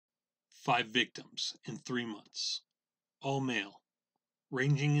5 victims in 3 months, all male,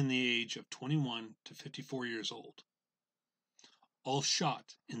 ranging in the age of 21 to 54 years old. All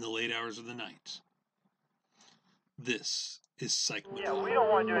shot in the late hours of the night. This is Psych-Macabre. Yeah, we don't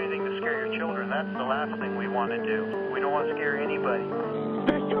want to do anything to scare your children. That's the last thing we want to do. We don't want to scare anybody.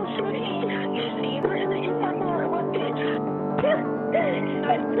 They're still shooting. You see, we're in the parking lot. What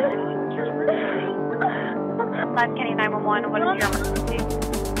Last County 911, what is your emergency?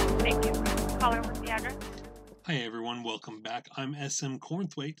 Thank you. Caller, what's the address? Hi everyone, welcome back. I'm SM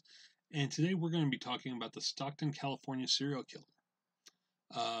Cornthwaite, and today we're going to be talking about the Stockton, California serial killer.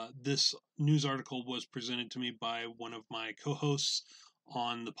 This news article was presented to me by one of my co-hosts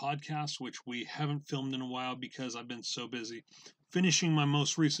on the podcast, which we haven't filmed in a while because I've been so busy finishing my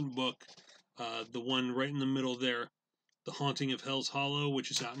most recent book, the one right in the middle there, The Haunting of Hell's Hollow, which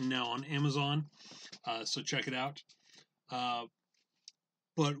is out now on Amazon, so check it out.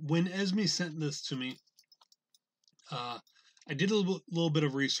 But when Esme sent this to me, I did a little bit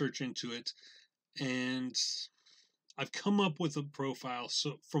of research into it, and I've come up with a profile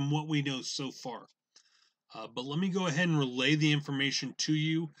from what we know so far. But let me go ahead and relay the information to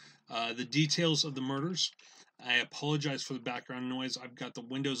you, the details of the murders. I apologize for the background noise. I've got the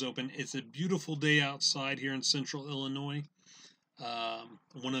windows open. It's a beautiful day outside here in central Illinois.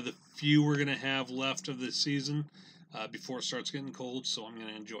 One of the few we're going to have left of this season before it starts getting cold, so I'm going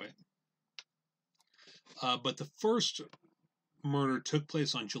to enjoy it. But the first murder took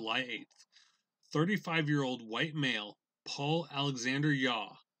place on July 8th. 35-year-old white male Paul Alexander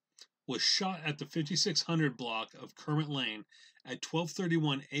Yaw was shot at the 5600 block of Kermit Lane at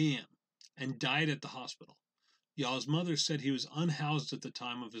 12:31 a.m. and died at the hospital. Yaw's mother said he was unhoused at the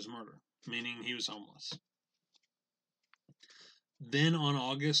time of his murder, meaning he was homeless. Then on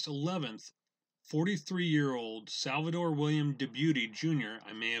August 11th, 43-year-old Salvador William Debudey Jr.,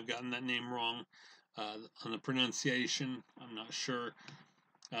 I may have gotten that name wrong on the pronunciation, I'm not sure,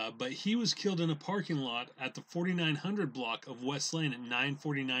 but he was killed in a parking lot at the 4900 block of West Lane at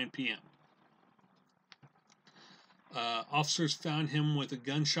 9:49 p.m. Officers found him with a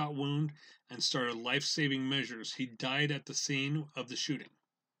gunshot wound and started life-saving measures. He died at the scene of the shooting.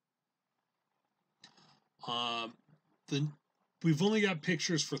 We've only got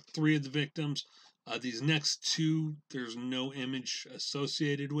pictures for 3 of the victims. These next 2, there's no image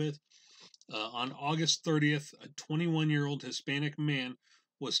associated with. On August 30th, a 21-year-old Hispanic man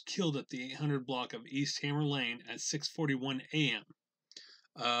was killed at the 800 block of East Hammer Lane at 6:41 a.m.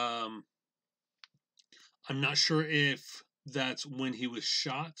 I'm not sure if that's when he was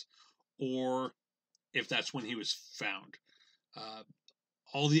shot or if that's when he was found.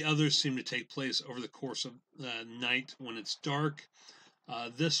 All the others seem to take place over the course of the night when it's dark.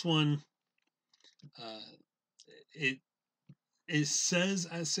 This one, it says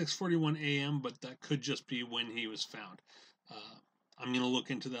at 6:41 a.m., but that could just be when he was found. I'm going to look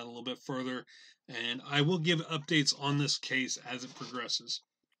into that a little bit further, and I will give updates on this case as it progresses.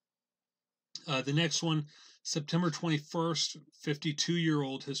 The next one, September 21st,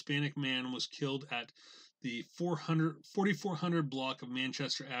 52-year-old Hispanic man was killed at the 4400 block of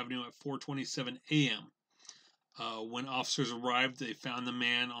Manchester Avenue at 4:27 a.m. When officers arrived, they found the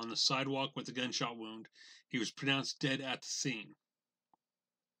man on the sidewalk with a gunshot wound. He was pronounced dead at the scene.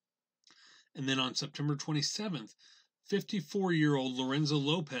 And then on September 27th, 54-year-old Lorenzo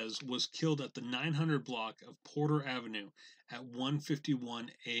Lopez was killed at the 900 block of Porter Avenue at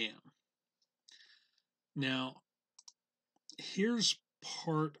 1:51 a.m. Now, here's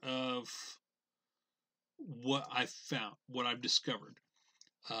part of what I've found, what I've discovered.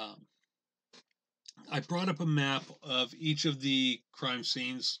 I brought up a map of each of the crime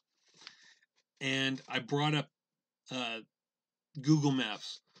scenes, and I brought up Google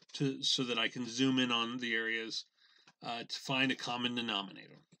Maps so that I can zoom in on the areas to find a common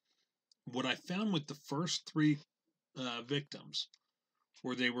denominator. What I found with the first 3 victims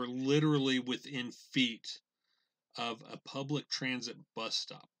were they were literally within feet of a public transit bus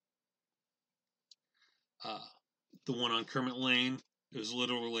stop. The one on Kermit Lane, it was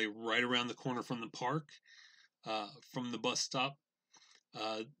literally right around the corner from the park, from the bus stop.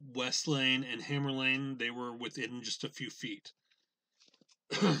 West Lane and Hammer Lane, they were within just a few feet.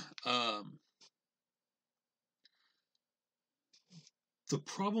 The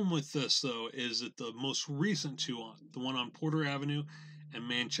problem with this, though, is that the most recent 2, the one on Porter Avenue and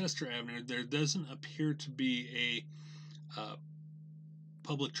Manchester Avenue, there doesn't appear to be a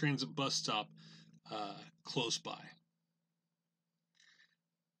public transit bus stop close by.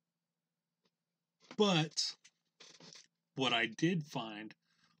 But what I did find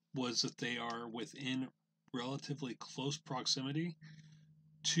was that they are within relatively close proximity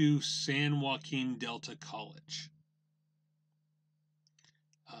to San Joaquin Delta College.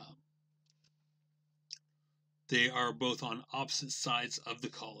 They are both on opposite sides of the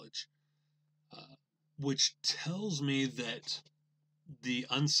college, which tells me that the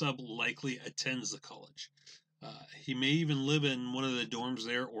unsub likely attends the college. He may even live in one of the dorms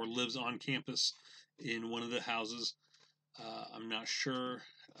there or lives on campus in one of the houses. I'm not sure,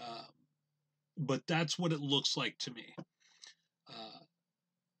 but that's what it looks like to me.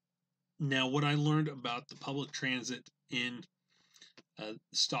 Now, what I learned about the public transit in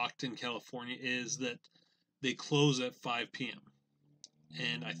Stockton, California, is that they close at 5 p.m.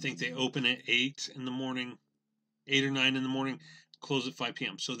 And I think they open at 8 in the morning, 8 or 9 in the morning, close at 5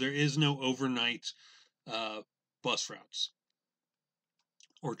 p.m. So there is no overnight bus routes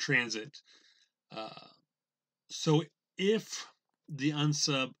or transit. So if the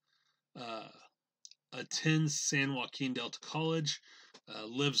unsub attends San Joaquin Delta College,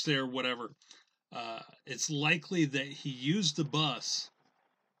 lives there, whatever, it's likely that he used the bus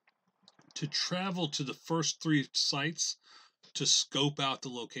to travel to the first 3 sites to scope out the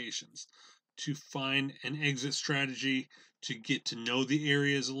locations, to find an exit strategy, to get to know the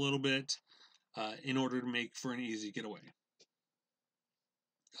areas a little bit, in order to make for an easy getaway.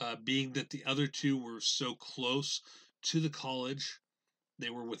 Being that the other 2 were so close to the college, they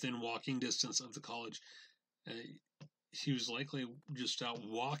were within walking distance of the college, he was likely just out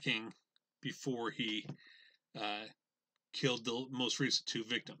walking before he killed the most recent 2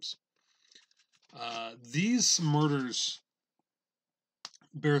 victims. These murders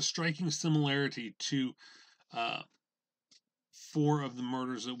bear a striking similarity to 4 of the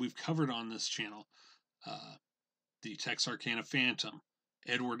murders that we've covered on this channel. The Texarkana Phantom,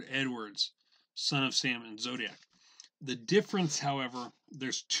 Edward Edwards, Son of Sam, and Zodiac. The difference, however,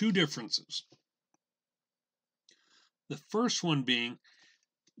 there's 2 differences. The first one being,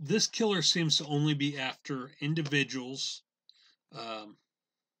 this killer seems to only be after individuals'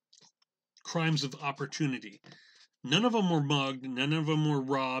 crimes of opportunity. None of them were mugged, none of them were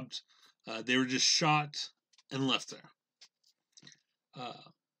robbed. They were just shot and left there.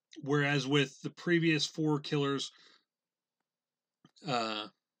 Whereas with the previous 4 killers,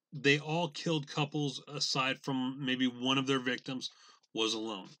 they all killed couples aside from maybe one of their victims was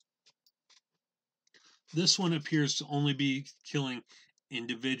alone. This one appears to only be killing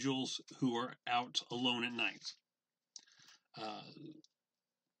individuals who are out alone at night.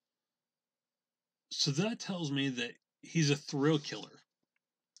 So that tells me that he's a thrill killer.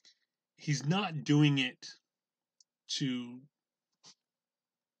 He's not doing it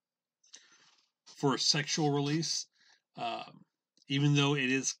for a sexual release, even though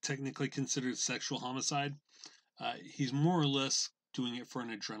it is technically considered sexual homicide. He's more or less doing it for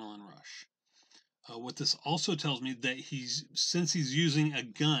an adrenaline rush. What this also tells me that since he's using a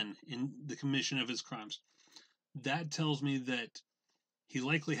gun in the commission of his crimes, that tells me that he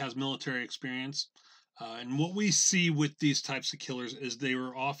likely has military experience. And what we see with these types of killers is they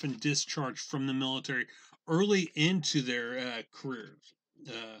were often discharged from the military early into their careers,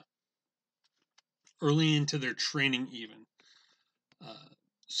 early into their training even.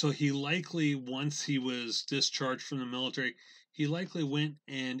 So he likely, once he was discharged from the military, he likely went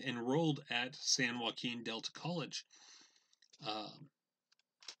and enrolled at San Joaquin Delta College.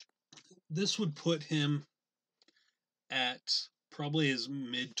 This would put him at probably his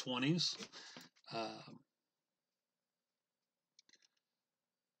mid-20s.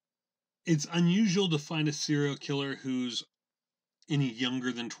 It's unusual to find a serial killer who's any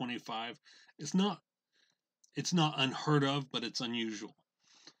younger than 25. It's not unheard of, but it's unusual.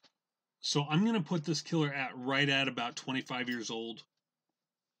 So I'm going to put this killer right at about 25 years old.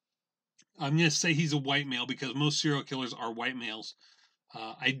 I'm going to say he's a white male because most serial killers are white males.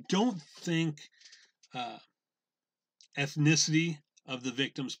 I don't think ethnicity of the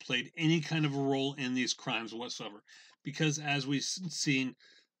victims played any kind of a role in these crimes whatsoever, because as we've seen,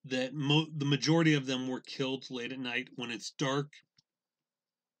 that the majority of them were killed late at night when it's dark.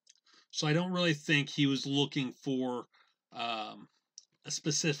 So I don't really think he was looking for a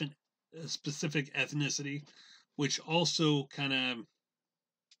specific ethnicity, which also kind of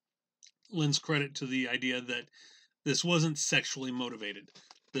lends credit to the idea that this wasn't sexually motivated.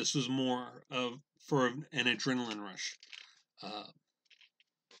 This was more for an adrenaline rush.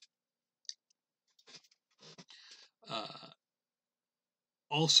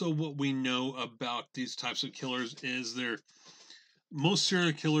 Also, what we know about these types of killers is most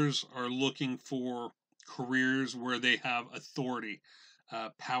serial killers are looking for careers where they have authority,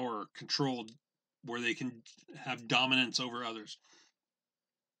 power, control, where they can have dominance over others.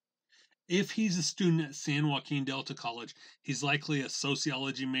 If he's a student at San Joaquin Delta College, he's likely a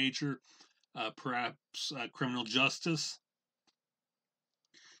sociology major, perhaps criminal justice,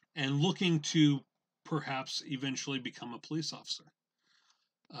 and looking to perhaps eventually become a police officer.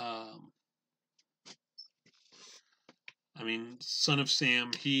 I mean, son of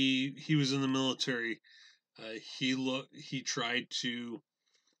Sam, he was in the military. He tried to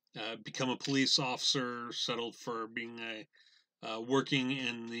become a police officer, settled for being working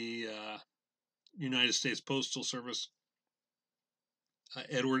in the United States Postal Service.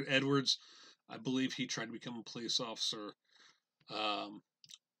 Edward Edwards, I believe he tried to become a police officer.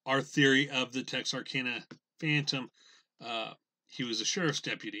 Our theory of the Texarkana Phantom, he was a sheriff's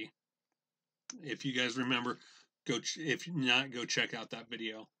deputy. If you guys remember, if not, go check out that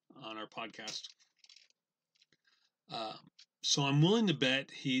video on our podcast. So I'm willing to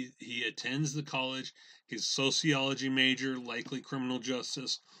bet he attends the college. He's a sociology major, likely criminal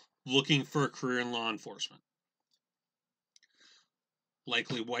justice, looking for a career in law enforcement.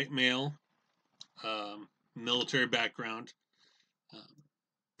 Likely white male, military background,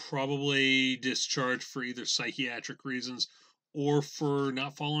 probably discharged for either psychiatric reasons or for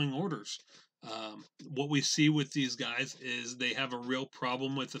not following orders. What we see with these guys is they have a real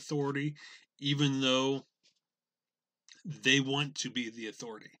problem with authority, even though they want to be the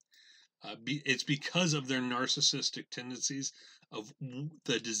authority. It's because of their narcissistic tendencies, of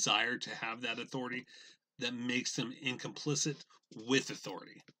the desire to have that authority, that makes them incomplicit with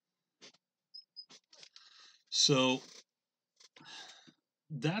authority. So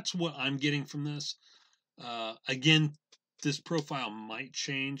that's what I'm getting from this. Again, this profile might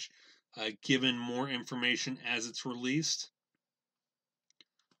change given more information as it's released.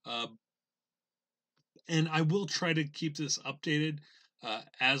 And I will try to keep this updated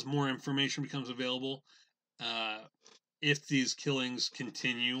as more information becomes available. If these killings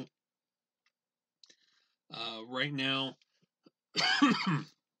continue. Right now,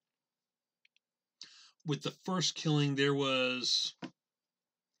 with the first killing, there was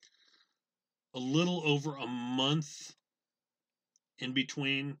a little over a month in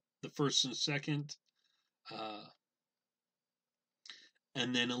between the first and second,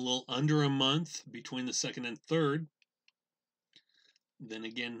 and then a little under a month between the second and third. Then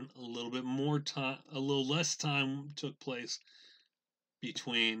again, a little bit more time, a little less time took place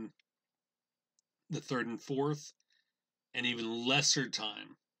between the third and fourth, and even lesser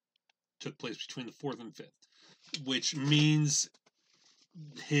time took place between the fourth and fifth, which means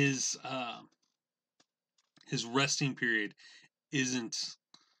his resting period isn't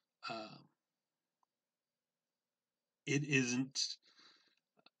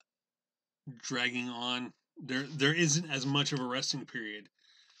dragging on. There isn't as much of a resting period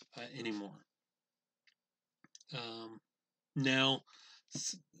anymore. Now,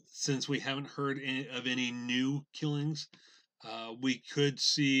 since we haven't heard of any new killings, we could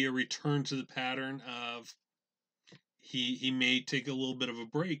see a return to the pattern of he may take a little bit of a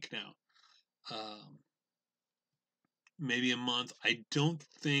break now. Maybe a month. I don't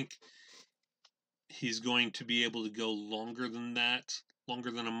think he's going to be able to go longer than that,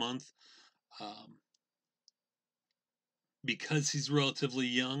 longer than a month. Because he's relatively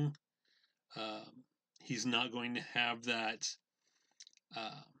young, he's not going to have that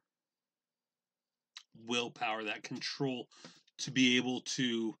willpower, that control to be able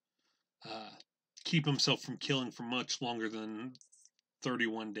to keep himself from killing for much longer than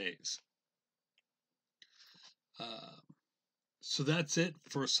 31 days. So that's it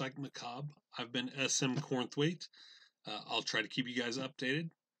for Psych-Macabre. I've been SM Cornthwaite. I'll try to keep you guys updated.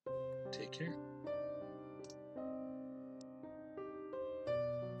 Take care.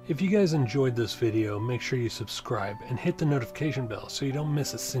 If you guys enjoyed this video, make sure you subscribe and hit the notification bell so you don't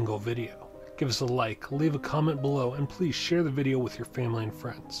miss a single video. Give us a like, leave a comment below, and please share the video with your family and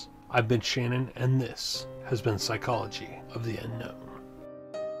friends. I've been Shannon, and this has been Psychology of the Unknown.